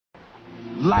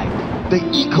like the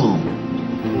eagle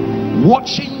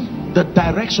watching the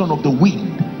direction of the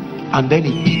wind, and then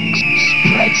it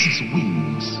spreads its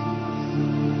wings.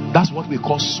 That's what we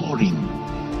call soaring.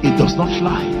 It does not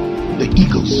fly. The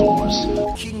eagle soars.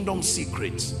 Kingdom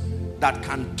secrets that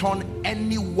can turn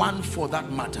anyone, for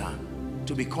that matter,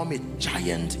 to become a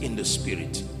giant in the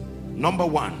spirit. Number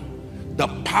one, the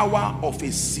power of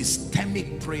a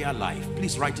systemic prayer life.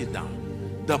 Please write it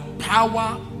down. The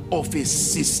power of a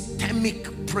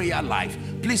systemic prayer life.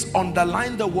 Please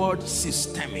underline the word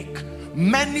systemic.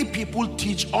 Many people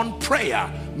teach on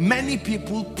prayer. Many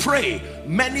people pray.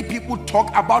 Many people talk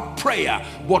about prayer.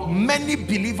 But many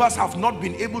believers have not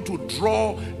been able to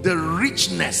draw the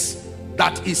richness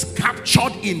that is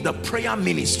captured in the prayer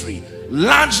ministry,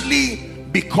 largely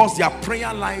because their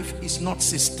prayer life is not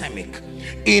systemic.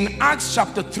 In Acts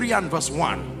chapter 3 and verse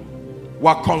 1,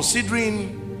 we're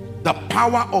considering the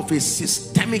power of a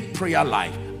systemic prayer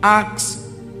life. Acts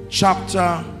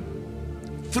chapter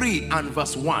 3 and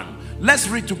verse 1. Let's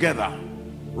read together.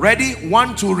 Ready?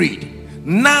 1 to read.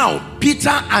 Now Peter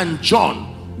and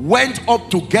John went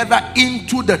up together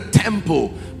into the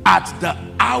temple at the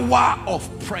hour of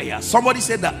prayer. Somebody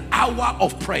said the hour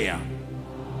of prayer.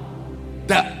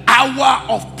 The hour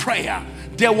of prayer.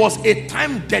 There was a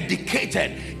time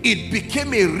dedicated. It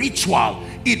became a ritual.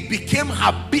 It became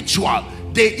habitual.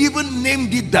 They even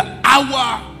named it the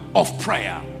hour of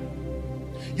prayer.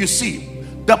 You see,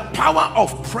 the power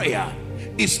of prayer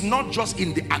is not just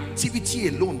in the activity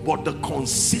alone, but the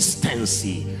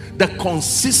consistency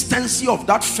of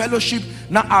that fellowship.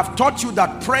 Now, I've taught you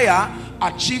that prayer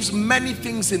achieves many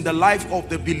things in the life of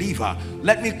the believer.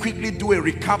 Let me quickly do a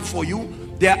recap for you.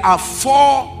 There are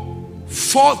four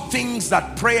things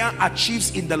that prayer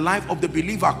achieves in the life of the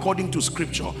believer according to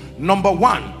scripture. Number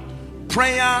one,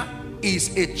 prayer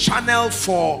is a channel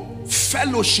for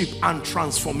fellowship and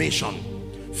transformation.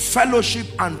 Fellowship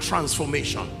and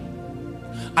transformation.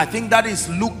 I think that is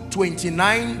Luke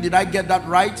 29. Did I get that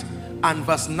right? And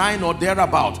verse 9 or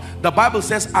thereabout. The Bible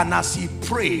says, and as he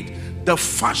prayed, the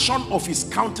fashion of his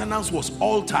countenance was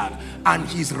altered, and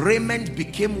his raiment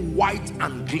became white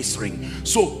and glistening.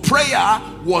 So prayer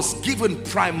was given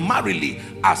primarily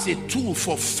as a tool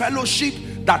for fellowship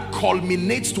that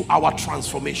culminates to our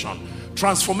transformation.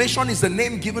 Transformation is the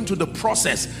name given to the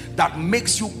process that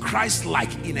makes you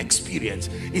Christ-like in experience.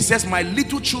 It says, my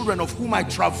little children, of whom I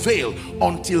travail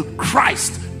until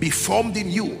Christ be formed in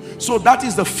you. So that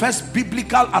is the first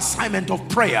biblical assignment of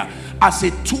prayer, as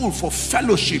a tool for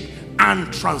fellowship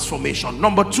and transformation.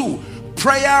 Number two,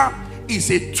 prayer is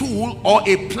a tool or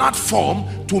a platform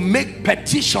to make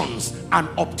petitions and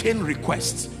obtain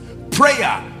requests.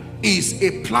 Prayer is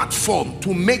a platform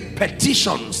to make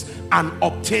petitions and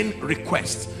obtain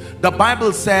requests. The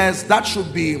Bible says, that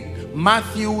should be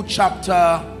Matthew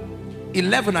chapter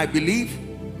 11, I believe,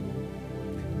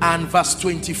 and verse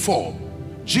 24.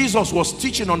 Jesus was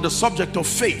teaching on the subject of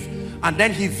faith, and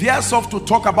then he veers off to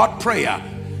talk about prayer.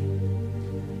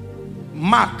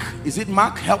 Mark, is it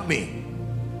Mark? Help me.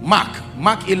 Mark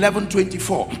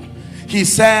 11:24. He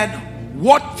said,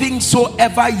 what things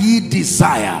soever ye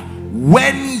desire,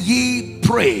 when ye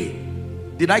pray.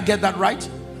 Did I get that right?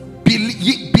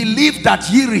 Believe that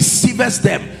ye receivest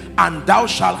them, and thou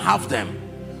shalt have them.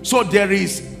 So there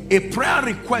is a prayer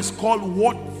request called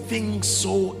what things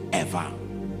soever.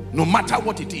 No matter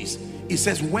what it is, it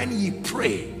says, when ye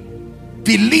pray,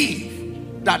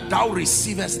 believe that thou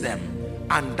receivest them,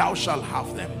 and thou shalt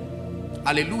have them.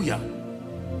 Hallelujah.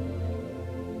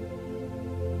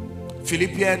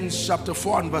 Philippians chapter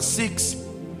 4 and verse 6,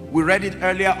 we read it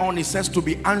earlier on. It says to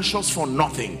be anxious for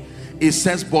nothing. It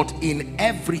says, but in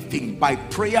everything by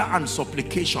prayer and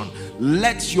supplication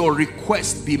let your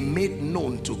request be made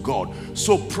known to God.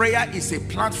 So prayer is a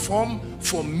platform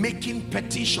for making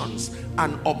petitions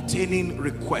and obtaining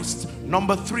requests.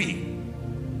 Number three,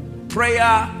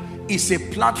 prayer is a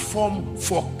platform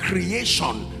for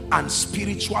creation and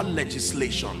spiritual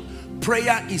legislation.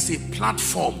 Prayer is a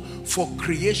platform for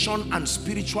creation and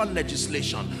spiritual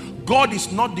legislation. God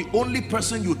is not the only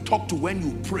person you talk to when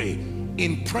you pray.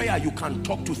 In prayer you can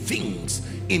talk to things.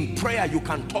 In prayer you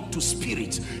can talk to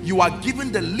spirits. You are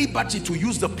given the liberty to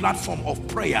use the platform of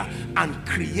prayer and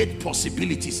create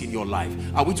possibilities in your life.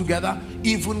 Are we together?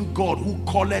 Even God, who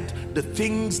calleth the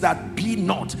things that be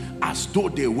not as though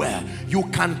they were. You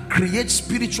can create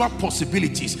spiritual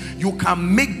possibilities. You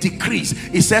can make decrees.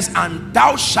 It says, and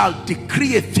thou shalt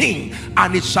decree a thing,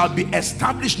 and it shall be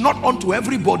established not unto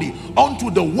everybody, unto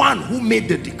the one who made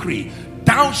the decree.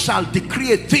 Thou shalt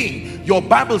decree a thing. Your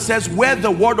Bible says, where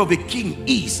the word of a king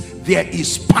is, there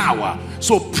is power.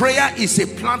 So prayer is a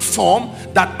platform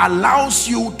that allows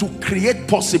you to create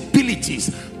possibilities,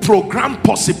 program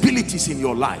possibilities in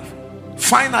your life.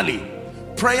 Finally,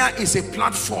 prayer is a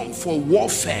platform for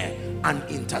warfare and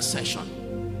intercession.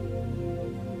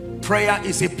 Prayer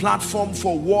is a platform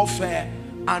for warfare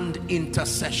and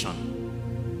intercession.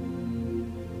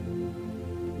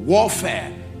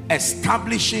 Warfare,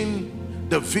 establishing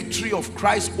the victory of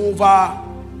Christ over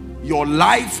your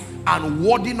life and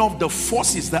warding off the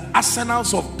forces, the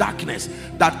arsenals of darkness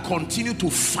that continue to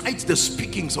fight the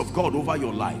speakings of God over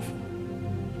your life.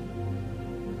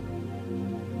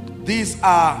 These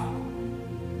are,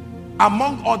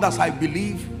 among others, I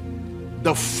believe,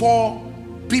 the 4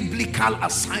 biblical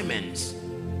assignments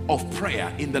of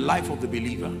prayer in the life of the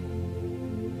believer.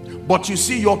 But you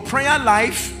see, your prayer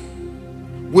life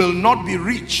will not be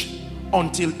rich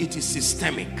until it is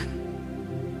systemic.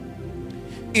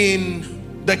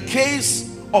 In the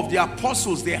case of the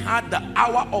apostles, they had the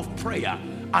hour of prayer,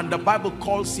 and the Bible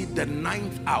calls it the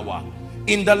 9th hour.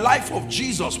 In the life of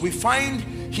Jesus, we find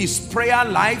his prayer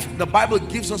life. The Bible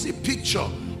gives us a picture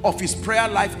of his prayer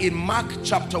life in Mark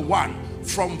chapter 1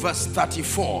 from verse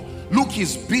 34. Look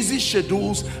his busy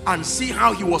schedules and see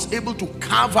how he was able to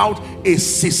carve out a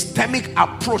systemic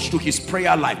approach to his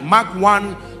prayer life. Mark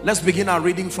 1, let's begin our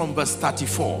reading from verse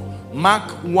 34. Mark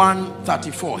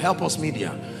 1:34. Help us,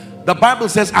 media. The Bible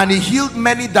says, and he healed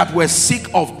many that were sick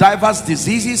of diverse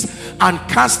diseases and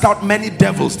cast out many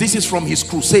devils. This is from his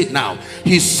crusade now.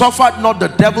 He suffered not the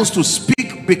devils to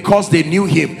speak because they knew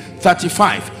him.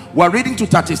 35. We're reading to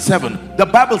 37. The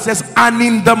Bible says, and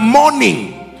in the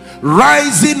morning,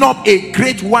 rising up a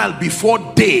great while before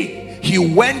day, he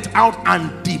went out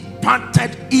and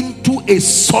departed into a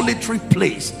solitary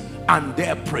place and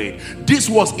there prayed. This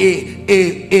was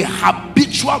a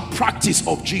habitual practice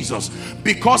of Jesus,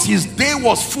 because his day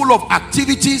was full of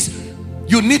activities.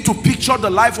 You need to picture the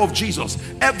life of Jesus.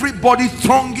 Everybody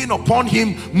thronging upon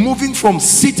him, moving from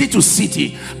city to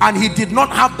city, and he did not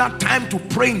have that time to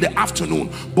pray in the afternoon.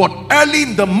 But early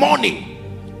in the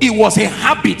morning, it was a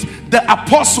habit. The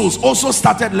apostles also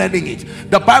started learning it.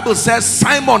 The Bible says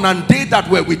Simon and they that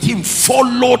were with him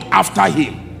followed after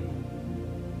him.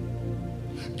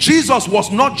 Jesus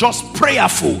was not just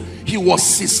prayerful, he was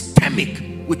systemic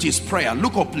with his prayer.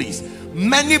 Look up, please.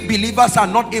 Many believers are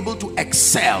not able to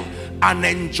excel and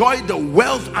enjoy the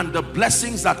wealth and the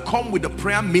blessings that come with the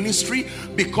prayer ministry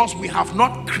because we have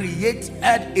not created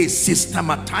a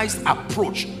systematized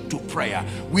approach to prayer.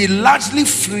 We largely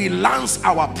freelance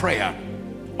our prayer,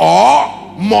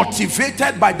 or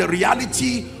motivated by the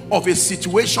reality of a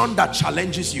situation that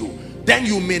challenges you, then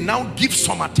you may now give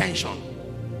some attention.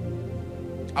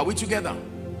 Are we together?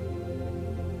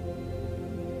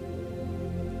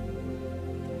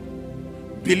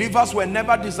 Believers were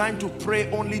never designed to pray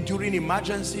only during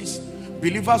emergencies.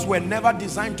 Believers were never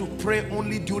designed to pray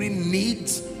only during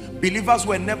needs. Believers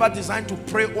were never designed to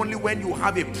pray only when you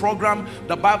have a program.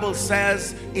 The Bible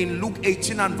says in Luke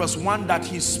 18 and verse 1 that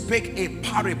he spake a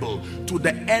parable to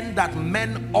the end that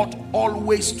men ought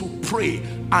always to pray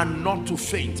and not to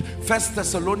faint. 1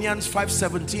 Thessalonians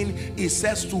 5:17, it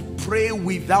says to pray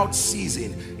without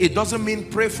ceasing. It doesn't mean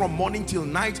pray from morning till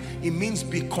night. It means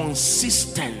be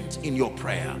consistent in your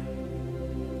prayer.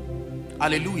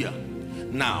 Hallelujah.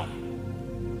 Now,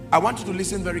 I want you to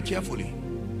listen very carefully.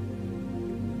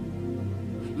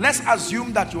 Let's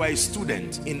assume that you are a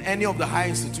student in any of the high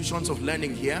institutions of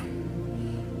learning here.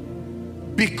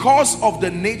 Because of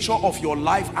the nature of your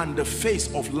life and the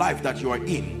phase of life that you are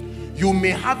in, you may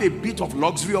have a bit of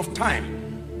luxury of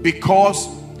time, because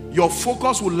your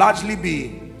focus will largely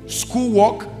be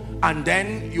schoolwork, and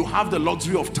then you have the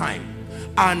luxury of time.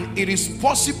 And it is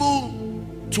possible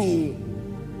to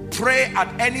pray at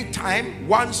any time.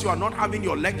 Once you are not having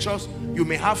your lectures, you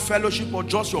may have fellowship or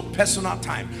just your personal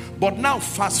time. But now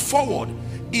fast forward,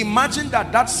 imagine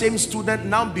that that same student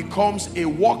now becomes a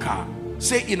worker,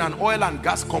 say in an oil and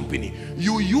gas company.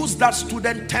 You use that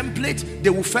student template, they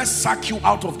will first sack you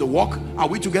out of the work. Are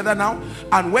we together now?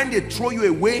 And when they throw you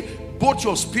away, both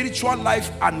your spiritual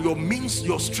life and your means,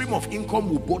 your stream of income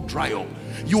will both dry up.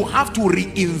 You have to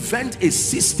reinvent a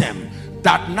system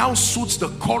that now suits the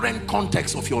current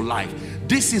context of your life.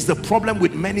 This is the problem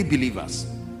with many believers.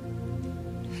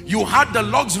 You had the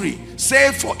luxury,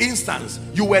 say for instance,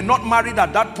 you were not married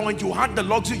at that point, you had the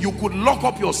luxury, you could lock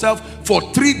up yourself for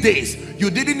 3 days. You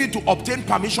didn't need to obtain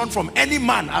permission from any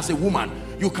man as a woman.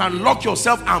 You can lock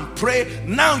yourself and pray.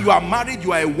 Now you are married,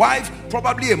 you are a wife,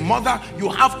 probably a mother, you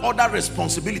have other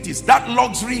responsibilities. That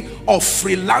luxury of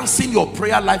freelancing your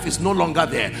prayer life is no longer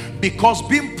there, because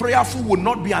being prayerful will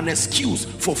not be an excuse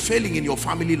for failing in your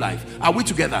family life. Are we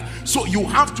together? So you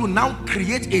have to now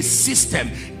create a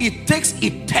system. It takes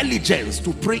intelligence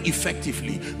to pray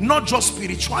effectively, not just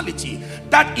spirituality.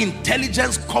 That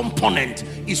intelligence component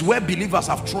is where believers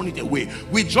have thrown it away.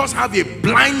 We just have a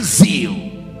blind zeal.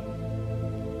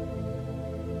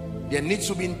 There needs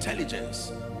to be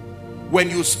intelligence. When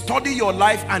you study your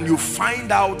life and you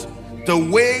find out the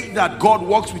way that God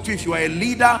works with you, if you are a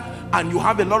leader and you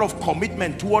have a lot of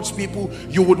commitment towards people,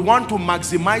 you would want to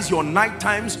maximize your night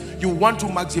times, you want to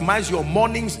maximize your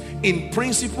mornings. In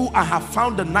principle, I have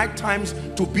found the night times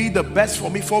to be the best for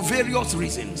me for various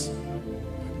reasons,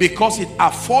 because it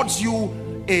affords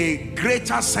you a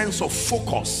greater sense of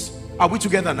focus. Are we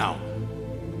together now?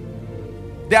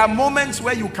 There are moments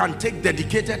where you can take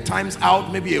dedicated times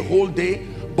out, maybe a whole day,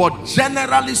 but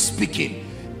generally speaking,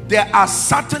 there are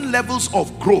certain levels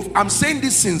of growth. I'm saying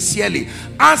this sincerely.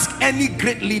 Ask any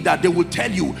great leader, they will tell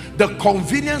you the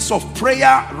convenience of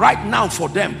prayer right now for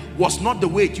them was not the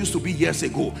way it used to be years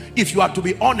ago. If you are to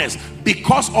be honest,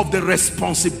 because of the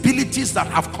responsibilities that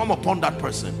have come upon that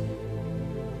person.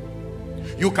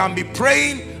 You can be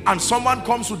praying and someone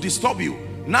comes to disturb you.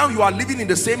 Now you are living in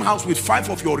the same house with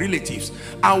 5 of your relatives,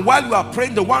 and while you are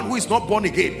praying, the one who is not born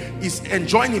again is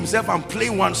enjoying himself and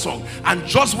playing one song. And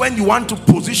just when you want to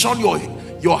position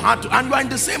your heart and you are in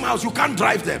the same house, you can't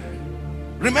drive them.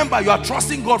 Remember, you are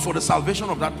trusting God for the salvation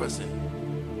of that person.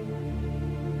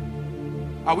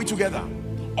 Are we together?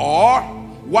 Or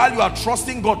while you are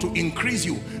trusting God to increase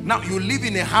you, now you live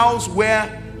in a house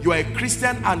where you are a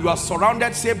Christian and you are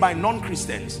surrounded, say, by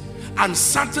non-Christians, and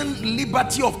certain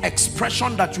liberty of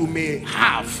expression that you may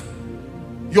have.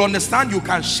 You understand? You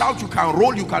can shout, you can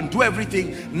roll, you can do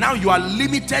everything. Now you are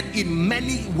limited in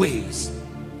many ways.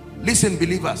 Listen,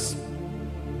 believers,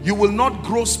 you will not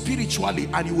grow spiritually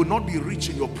and you will not be rich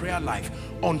in your prayer life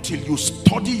until you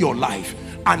study your life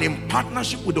and, in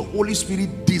partnership with the Holy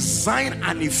Spirit, design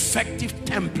an effective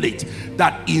template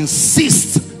that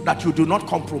insists that you do not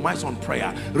compromise on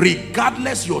prayer,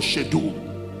 regardless your schedule.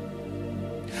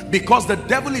 Because the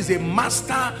devil is a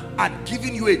master at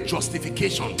giving you a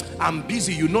justification. I'm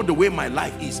busy, you know the way my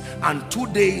life is. And 2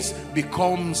 days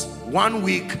becomes 1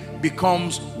 week,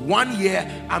 becomes 1 year,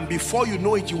 and before you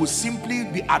know it, you will simply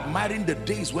be admiring the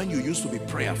days when you used to be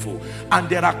prayerful. And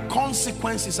there are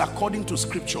consequences according to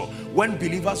scripture when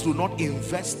believers do not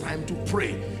invest time to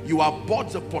pray. You abort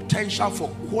the potential for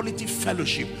quality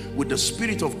fellowship with the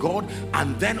Spirit of God,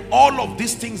 and then all of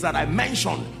these things that I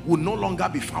mentioned will no longer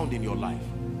be found in your life.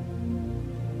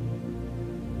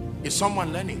 Is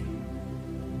someone learning?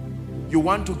 You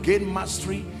want to gain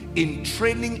mastery in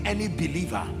training any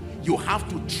believer, you have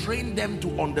to train them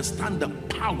to understand the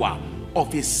power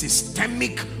of a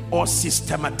systemic or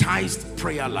systematized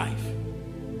prayer life.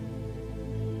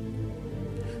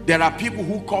 There are people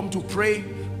who come to pray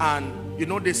and, you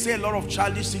know, they say a lot of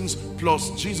childish things, plus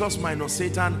Jesus minus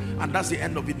Satan, and that's the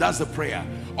end of it. That's the prayer.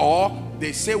 Or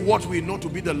they say what we know to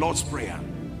be the Lord's Prayer.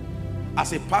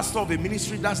 As a pastor of a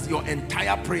ministry, that's your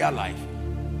entire prayer life.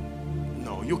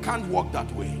 No, you can't walk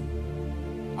that way.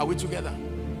 Are we together?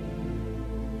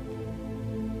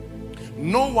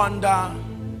 No wonder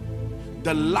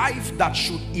the life that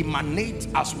should emanate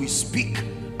as we speak,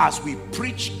 as we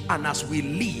preach, and as we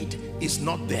lead is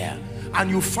not there. And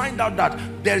you find out that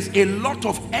there's a lot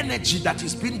of energy that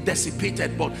is being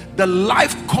dissipated, but the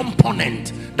life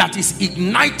component that is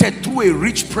ignited through a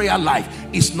rich prayer life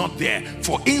is not there.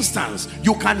 For instance,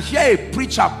 you can hear a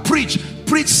preacher preach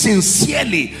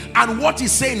sincerely, and what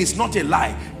he's saying is not a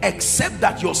lie, except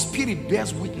that your spirit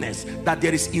bears witness that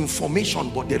there is information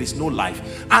but there is no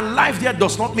life. And life there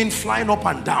does not mean flying up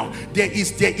and down. There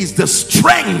is the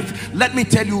strength. Let me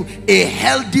tell you, a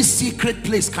healthy secret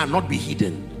place cannot be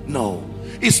hidden. No,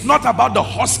 it's not about the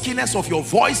huskiness of your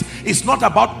voice, it's not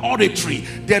about oratory.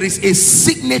 There is a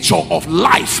signature of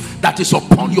life that is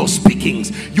upon your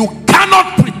speakings. You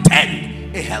cannot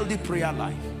pretend a healthy prayer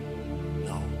life.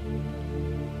 No,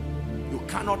 you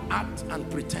cannot act and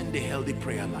pretend a healthy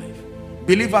prayer life.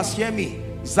 Believers, hear me.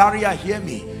 Zaria, hear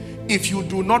me. If you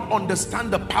do not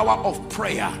understand the power of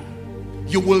prayer,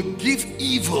 you will give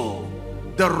evil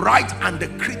the right and the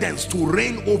credence to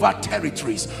reign over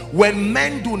territories. When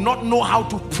men do not know how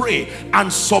to pray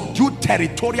and subdue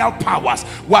territorial powers,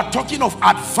 we are talking of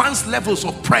advanced levels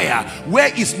of prayer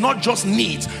where it's not just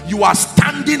needs. You are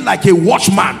standing like a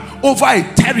watchman over a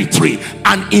territory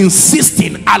and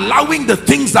insisting, allowing the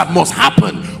things that must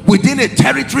happen within a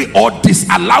territory or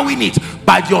disallowing it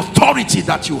by the authority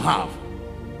that you have.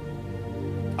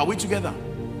 Are we together?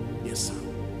 Yes, sir.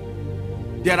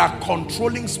 There are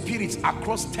controlling spirits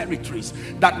across territories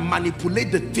that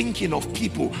manipulate the thinking of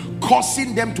people,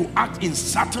 causing them to act in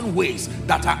certain ways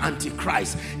that are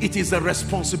antichrist. It is the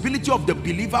responsibility of the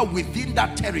believer within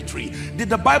that territory. Did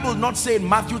the Bible not say in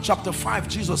Matthew chapter 5,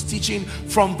 Jesus teaching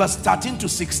from verse 13 to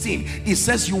 16, it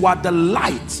says you are the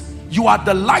light. You are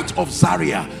the light of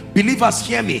Zaria. Believers,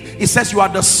 hear me. It says you are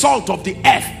the salt of the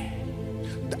earth.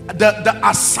 The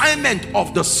assignment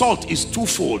of the salt is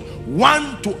twofold.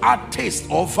 One, to add taste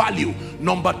or value.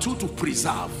 Number two, to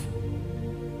preserve.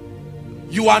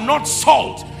 You are not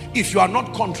salt if you are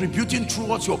not contributing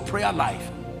towards your prayer life.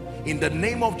 In the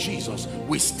name of Jesus,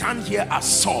 we stand here as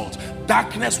salt.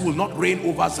 Darkness will not reign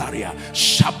over Zaria.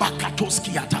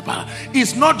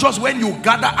 It's not just when you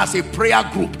gather as a prayer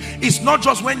group. It's not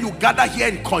just when you gather here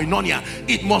in Koinonia.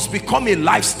 It must become a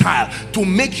lifestyle to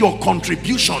make your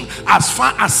contribution as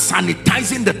far as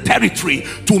sanitizing the territory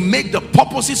to make the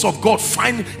purposes of God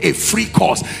find a free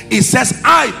course. It says,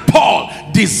 I, Paul,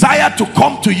 desire to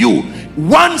come to you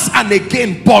once and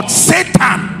again, but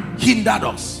Satan hindered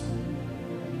us.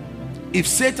 If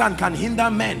Satan can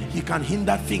hinder men, he can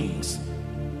hinder things.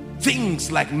 Things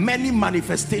like many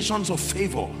manifestations of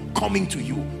favor coming to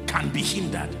you can be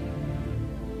hindered.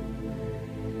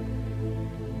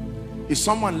 Is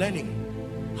someone learning?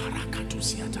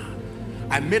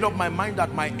 I made up my mind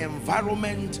that my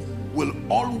environment will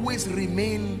always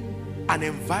remain an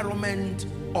environment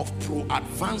of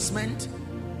pro-advancement,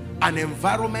 an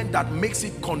environment that makes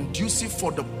it conducive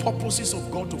for the purposes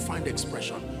of God to find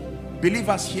expression.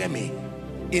 Believers, hear me.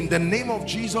 In the name of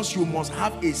Jesus, you must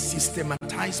have a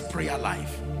systematized prayer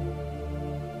life.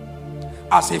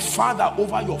 As a father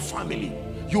over your family,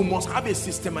 you must have a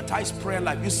systematized prayer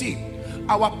life. You see,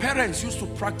 our parents used to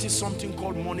practice something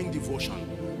called morning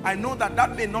devotion. I know that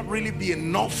that may not really be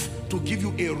enough to give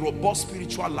you a robust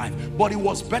spiritual life, but it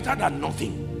was better than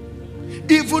nothing.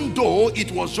 Even though it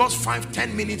was just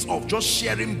 5-10 minutes of just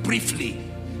sharing briefly,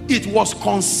 it was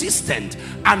consistent,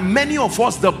 and many of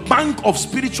us, the bank of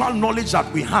spiritual knowledge that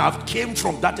we have came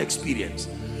from that experience.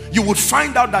 You would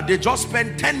find out that they just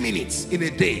spend 10 minutes in a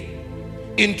day.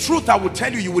 In truth, I will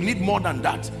tell you, you will need more than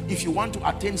that if you want to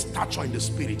attain stature in the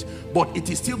spirit, but it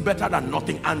is still better than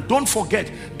nothing. And don't forget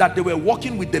that they were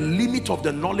working with the limit of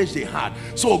the knowledge they had,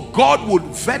 so God would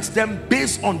vet them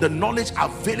based on the knowledge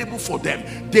available for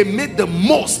them. They made the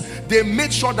most. They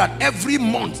made sure that every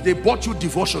month they bought you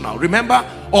devotional, remember,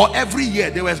 or every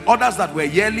year. There were others that were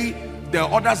yearly, there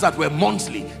are others that were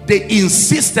monthly. They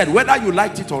insisted whether you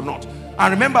liked it or not.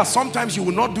 And remember, sometimes you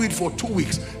will not do it for 2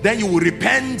 weeks, then you will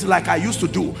repent like I used to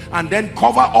do, and then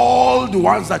cover all the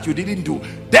ones that you didn't do,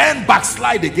 then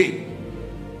backslide again.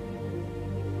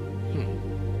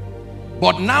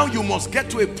 But now you must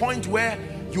get to a point where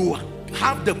you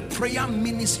have the prayer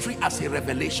ministry as a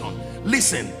revelation.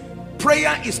 Listen,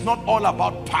 prayer is not all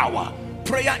about power.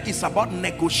 Prayer is about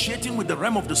negotiating with the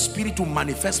realm of the spirit to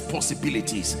manifest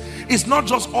possibilities. It's not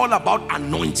just all about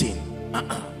anointing.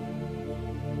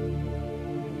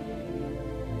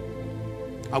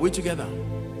 Are we together?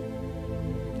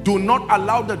 Do not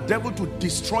allow the devil to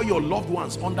destroy your loved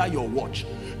ones under your watch.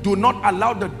 Do not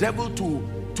allow the devil to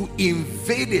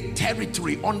invade a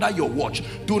territory under your watch.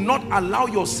 Do not allow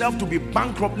yourself to be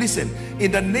bankrupt. Listen,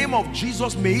 in the name of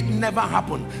Jesus, may it never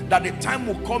happen that the time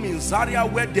will come in Zaria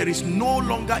where there is no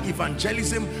longer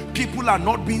evangelism. People are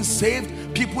not being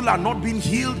saved, people are not being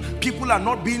healed, people are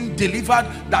not being delivered,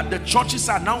 that the churches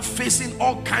are now facing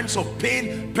all kinds of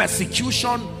pain,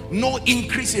 persecution, no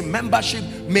increase in membership.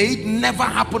 May it never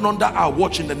happen under our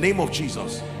watch in the name of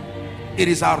Jesus. It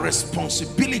is our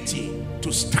responsibility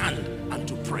to stand and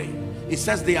to pray. It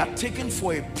says they are taken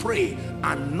for a prey,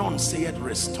 and none sayeth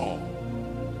restore.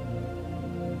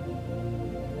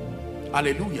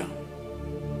 Hallelujah.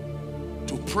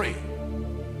 To pray.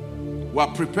 We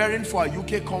are preparing for a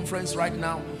UK conference right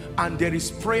now, and there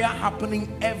is prayer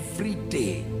happening every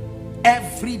day,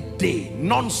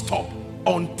 non-stop,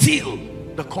 until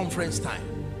the conference time.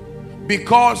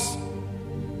 Because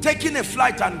taking a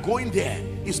flight and going there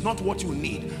is not what you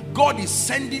need. God is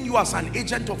sending you as an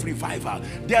agent of revival.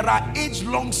 There are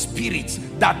age-long spirits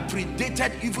that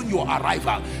predated even your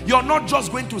arrival. You're not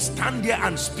just going to stand there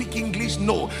and speak English.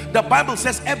 No, the Bible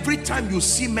says every time you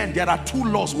see men, there are two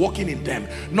laws working in them.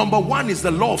 Number one is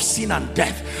the law of sin and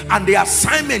death, and the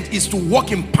assignment is to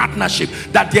work in partnership,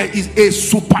 that there is a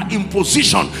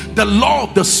superimposition, the law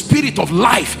of the spirit of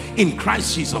life in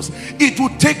Christ Jesus. It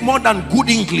would take more than good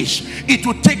English. It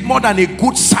would take more than a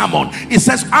good sermon. It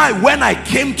says, when I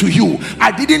came to you,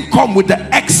 I didn't come with the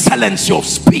excellency of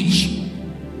speech.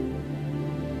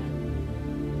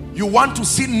 You want to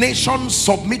see nations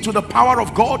submit to the power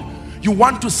of God? You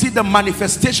want to see the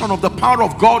manifestation of the power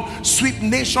of God sweep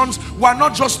nations? We're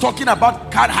not just talking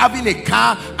about having a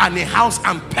car and a house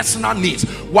and personal needs.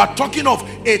 We're talking of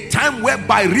a time where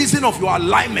by reason of your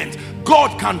alignment,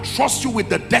 God can trust you with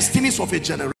the destinies of a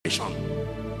generation.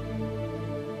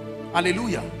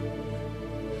 Hallelujah.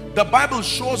 The Bible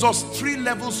shows us 3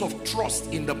 levels of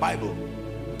trust in the Bible.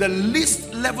 The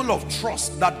least level of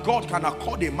trust that God can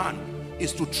accord a man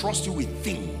is to trust you with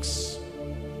things.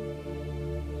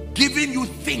 Giving you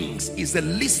things is the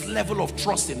least level of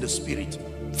trust in the spirit.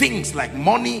 Things like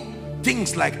money,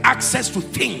 things like access to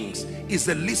things is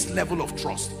the least level of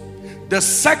trust. The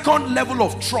second level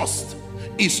of trust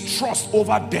is trust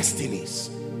over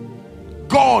destinies.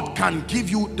 God can give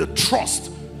you the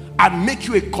trust and make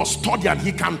you a custodian.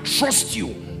 He can trust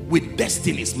you with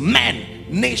destinies, men,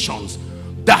 nations.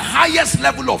 The highest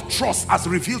level of trust as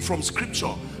revealed from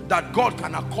scripture that God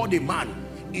can accord a man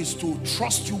is to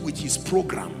trust you with his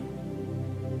program.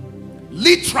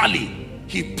 Literally,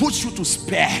 he puts you to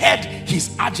spearhead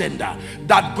his agenda,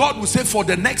 that God will say, for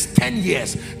the next 10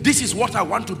 years, this is what I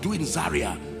want to do in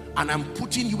Zaria, and I'm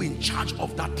putting you in charge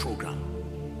of that program.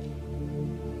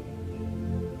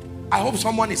 I hope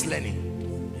someone is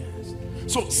learning.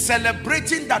 Yes. So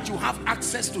celebrating that you have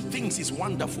access to things is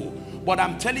wonderful, but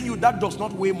I'm telling you that does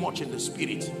not weigh much in the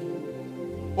spirit.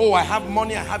 Oh, I have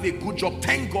money, I have a good job,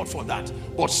 thank God for that.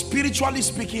 But spiritually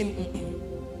speaking,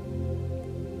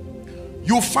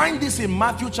 you find this in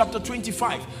Matthew chapter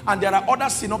 25, and there are other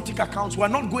synoptic accounts. We're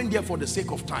not going there for the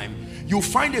sake of time. You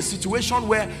find a situation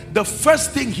where the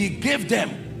first thing he gave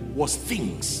them was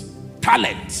things,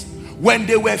 talents. When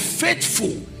they were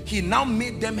faithful, he now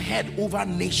made them head over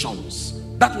nations.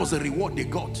 That was the reward they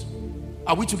got.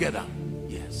 Are we together?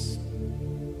 Yes.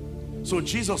 So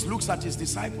Jesus looks at his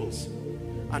disciples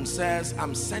and says,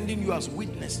 I'm sending you as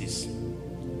witnesses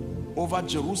over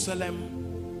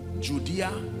Jerusalem, Judea,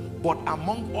 but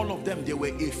among all of them, there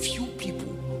were a few people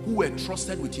who were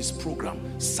trusted with his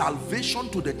program. Salvation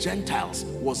to the Gentiles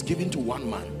was given to one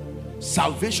man.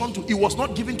 Salvation to, it was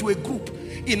not given to a group.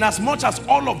 In as much as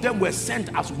all of them were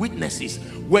sent as witnesses,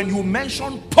 when you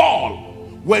mention Paul,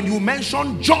 when you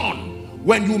mention John,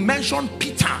 when you mention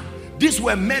Peter, these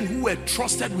were men who were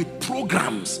trusted with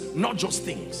programs, not just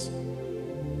things.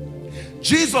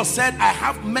 Jesus said, I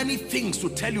have many things to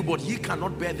tell you, but ye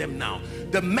cannot bear them now.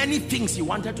 The many things he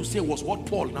wanted to say was what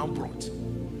Paul now brought.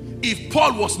 If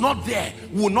Paul was not there,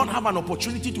 we would not have an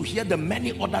opportunity to hear the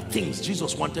many other things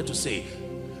Jesus wanted to say.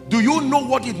 Do you know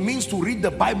what it means to read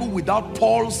the Bible without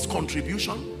Paul's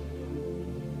contribution?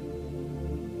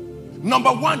 Number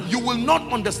one, you will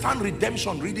not understand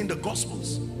redemption reading the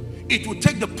Gospels. It will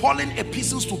take the Pauline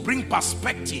epistles to bring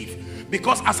perspective.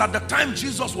 Because as at the time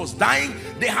Jesus was dying,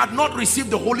 they had not received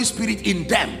the Holy Spirit in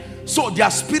them. So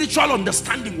their spiritual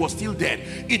understanding was still there.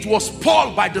 It was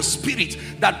Paul by the Spirit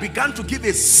that began to give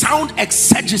a sound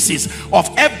exegesis of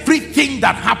everything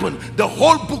that happened. The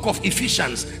whole book of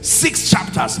Ephesians, 6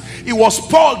 chapters. It was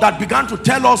Paul that began to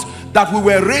tell us that we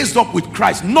were raised up with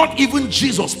Christ. Not even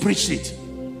Jesus preached it.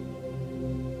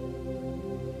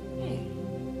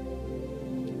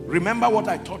 Remember what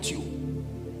I taught you.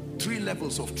 3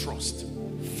 levels of trust: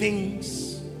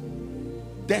 things,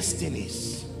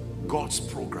 destinies, God's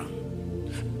program.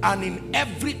 And in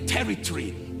every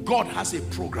territory, God has a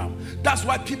program. That's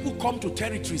why people come to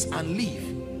territories and leave.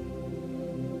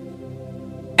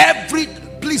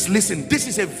 Please listen, this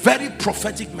is a very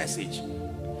prophetic message.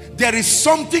 There is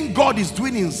something God is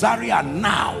doing in Zaria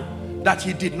now that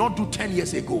he did not do 10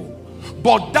 years ago.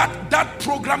 But that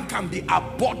program can be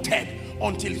aborted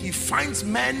until he finds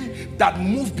men that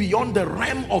move beyond the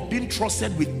realm of being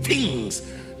trusted with things,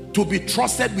 to be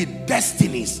trusted with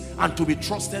destinies, and to be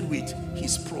trusted with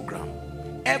his program.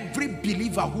 Every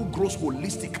believer who grows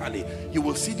holistically, you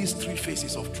will see these 3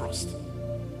 phases of trust.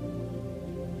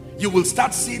 You will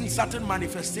start seeing certain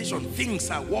manifestation.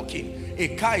 Things are working,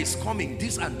 a car is coming,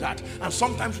 this and that, and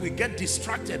sometimes we get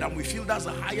distracted and we feel that's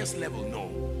the highest level.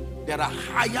 No. There are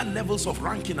higher levels of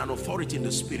ranking and authority in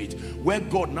the spirit where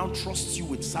God now trusts you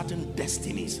with certain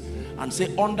destinies and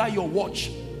say, under your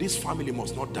watch, this family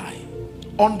must not die.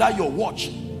 Under your watch,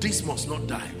 this must not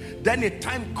die. Then a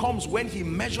time comes when he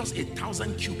measures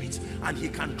 1,000 cubits and he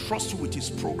can trust you with his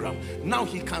program. Now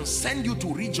he can send you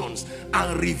to regions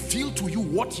and reveal to you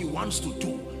what he wants to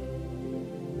do.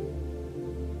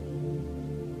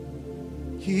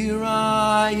 Here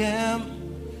I am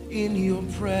in your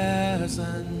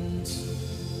presence.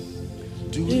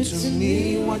 Do to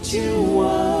me what you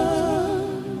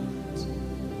want.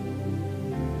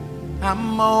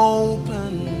 I'm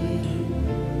open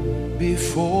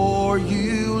before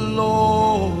you,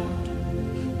 Lord.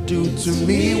 do to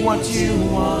me what you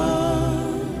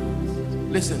want.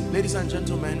 Listen, ladies and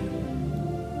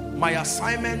gentlemen, my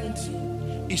assignment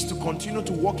is to continue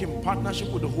to walk in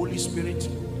partnership with the Holy Spirit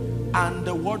and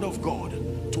the Word of God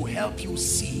to help you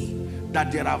see that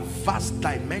there are vast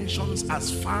dimensions as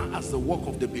far as the work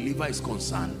of the believer is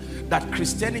concerned. That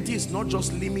Christianity is not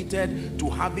just limited to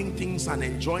having things and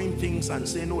enjoying things and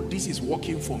saying, no, this is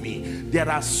working for me. There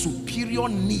are superior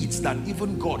needs that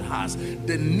even God has.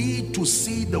 The need to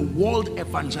see the world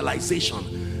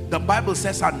evangelization. The Bible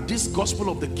says, and this gospel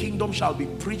of the kingdom shall be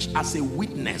preached as a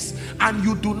witness. And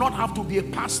you do not have to be a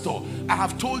pastor. I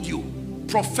have told you,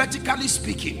 prophetically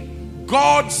speaking,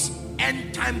 God's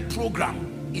end time program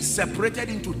is separated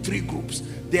into three groups.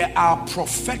 There are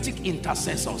prophetic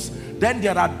intercessors, then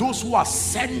there are those who are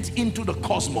sent into the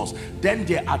cosmos, then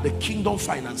there are the kingdom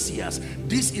financiers.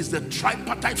 This is the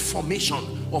tripartite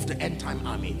formation of the end time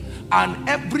army, and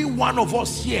every one of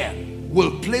us here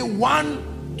will play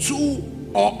one, two,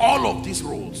 or all of these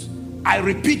roles. I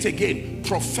repeat again,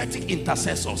 prophetic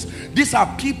intercessors. These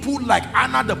are people like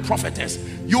Anna the prophetess.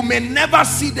 You may never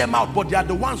see them out, but they are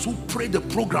the ones who pray the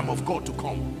program of God to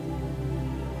come.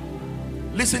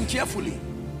 Listen carefully.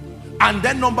 And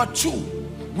then number two,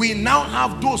 we now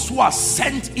have those who are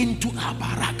sent into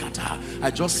Abarakata.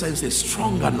 I just sense a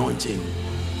strong anointing,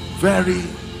 very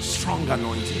strong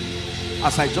anointing.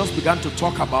 As I just began to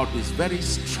talk about this, very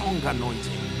strong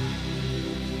anointing.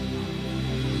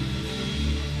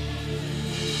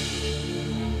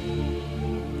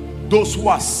 Those who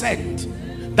are sent,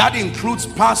 that includes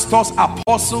pastors,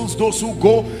 apostles, those who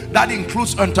go, that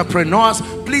includes entrepreneurs.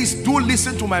 Please do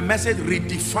listen to my message,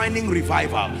 Redefining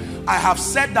Revival. I have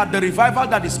said that the revival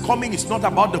that is coming is not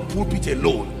about the pulpit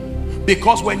alone,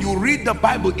 because when you read the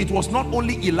Bible, it was not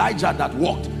only Elijah that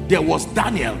walked. There was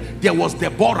Daniel, there was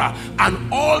Deborah,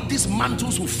 and all these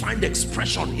mantles will find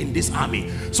expression in this army.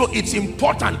 So it's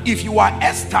important, if you are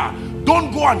Esther,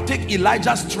 don't go and take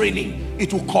Elijah's training.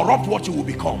 It will corrupt what you will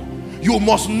become. You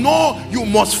must know, you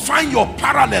must find your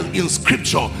parallel in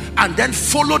scripture and then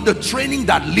follow the training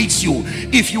that leads you.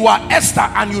 If you are Esther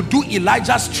and you do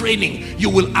Elijah's training, you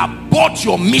will abort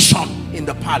your mission in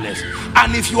the palace.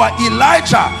 And if you are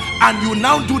Elijah and you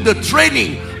now do the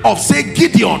training of, say,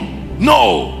 Gideon,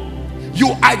 no,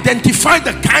 you identify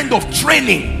the kind of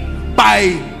training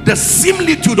by the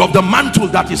similitude of the mantle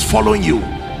that is following you.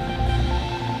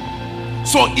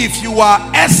 So if you are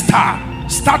Esther,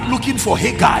 start looking for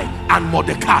Haggai and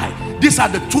Mordecai. These are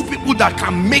the two people that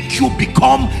can make you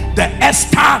become the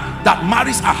Esther that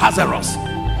marries Ahasuerus.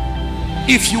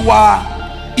 If you are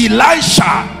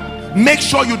Elisha, make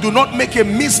sure you do not make a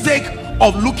mistake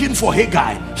of looking for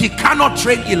Haggai. He cannot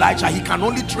train Elijah, he can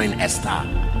only train Esther.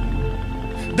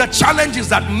 The challenge is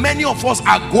that many of us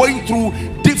are going through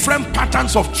different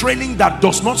patterns of training that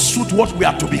does not suit what we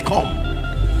are to become.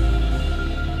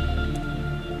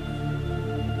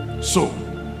 So,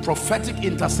 prophetic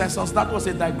intercessors, that was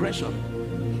a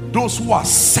digression. Those who are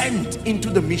sent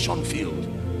into the mission field.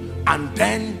 And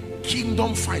then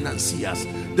kingdom financiers,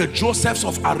 the Josephs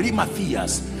of Arimathea.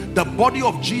 The body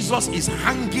of Jesus is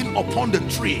hanging upon the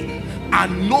tree,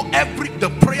 and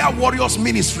the prayer warriors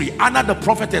ministry, Anna the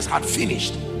prophetess, had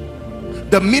finished.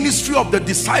 The ministry of the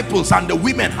disciples and the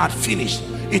women had finished.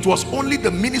 It was only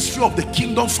the ministry of the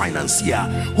kingdom financier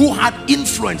who had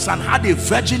influence and had a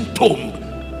virgin tomb.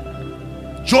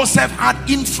 Joseph had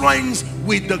influence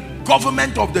with the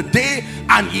government of the day,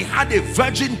 and he had a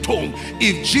virgin tomb.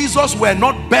 If Jesus were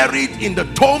not buried in the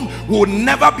tomb, we would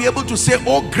never be able to say,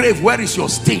 oh grave, where is your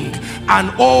sting?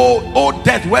 And oh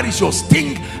death, where is your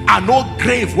sting? And oh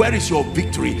grave, where is your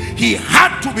victory? He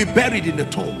had to be buried in the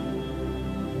tomb.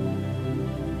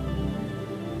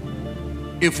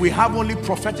 If we have only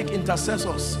prophetic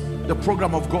intercessors, the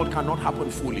program of God cannot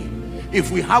happen fully. If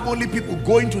we have only people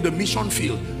going to the mission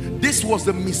field, this was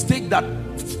the mistake that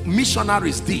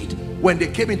missionaries did when they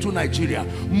came into Nigeria.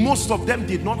 Most of them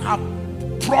did not have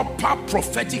proper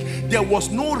prophetic. There was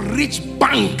no rich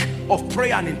bank of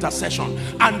prayer and intercession,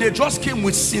 and they just came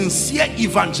with sincere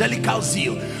evangelical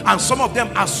zeal. And some of them,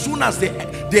 as soon as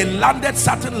they landed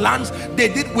certain lands,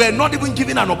 were not even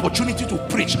given an opportunity to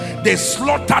preach. They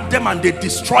slaughtered them and they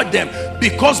destroyed them,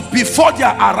 because before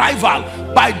their arrival,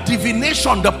 by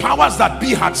divination, the powers that be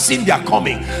had seen their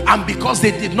coming, and because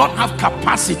they did not have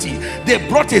capacity, they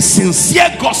brought a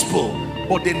sincere gospel,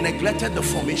 but they neglected the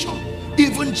formation.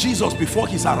 Even Jesus, before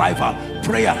his arrival,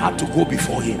 prayer had to go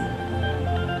before him.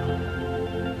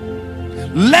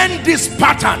 Learn this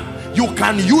pattern. You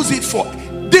can use it for,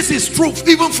 this is true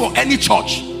even for any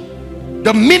church.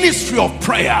 The ministry of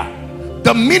prayer,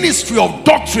 the ministry of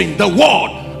doctrine, the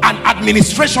word, and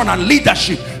administration and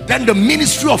leadership. then the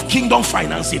ministry of kingdom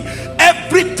financing.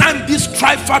 Every time this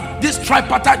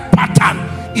tripartite pattern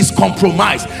is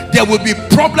compromised, there will be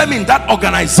problem in that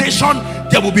organization,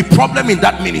 there will be problem in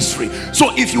that ministry.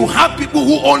 So if you have people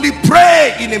who only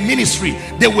pray in a ministry,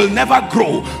 they will never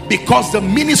grow, because the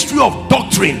ministry of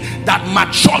doctrine that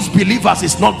matures believers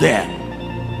is not there.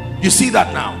 You see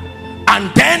that now? And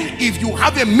then if you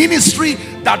have a ministry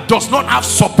that does not have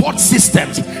support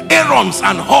systems, Aarons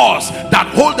and Hurs that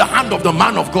hold the hand of the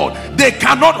man of God, they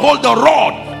cannot hold the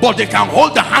rod, but they can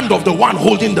hold the hand of the one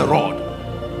holding the rod.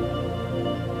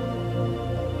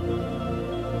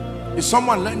 Is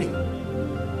someone learning?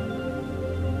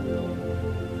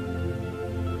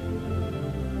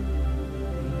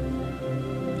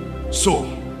 So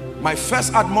my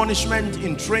first admonishment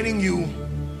in training you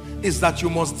is that you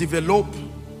must develop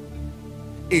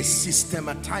a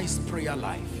systematized prayer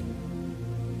life.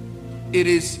 It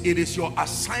is your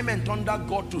assignment under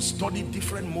God to study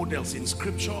different models in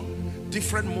scripture,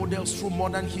 different models through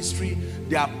modern history.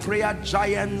 There are prayer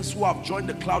giants who have joined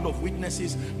the cloud of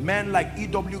witnesses, men like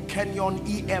E.W. Kenyon,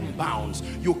 E.M. Bounds.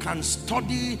 You can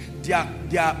study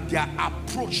their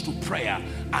approach to prayer.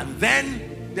 And then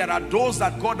there are those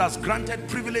that God has granted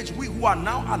privilege, we who are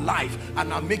now alive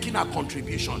and are making a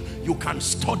contribution. You can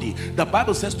study. The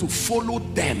Bible says to follow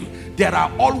them. There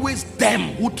are always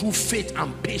them who through faith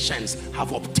and patience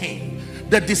have obtained.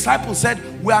 The disciples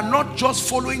said, we are not just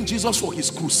following Jesus for his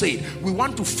crusade. We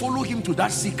want to follow him to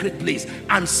that secret place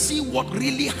and see what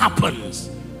really happens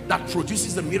that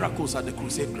produces the miracles at the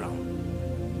crusade ground.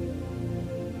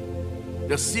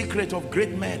 The secret of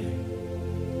great men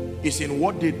is in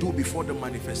what they do before the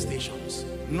manifestations,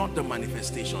 not the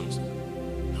manifestations.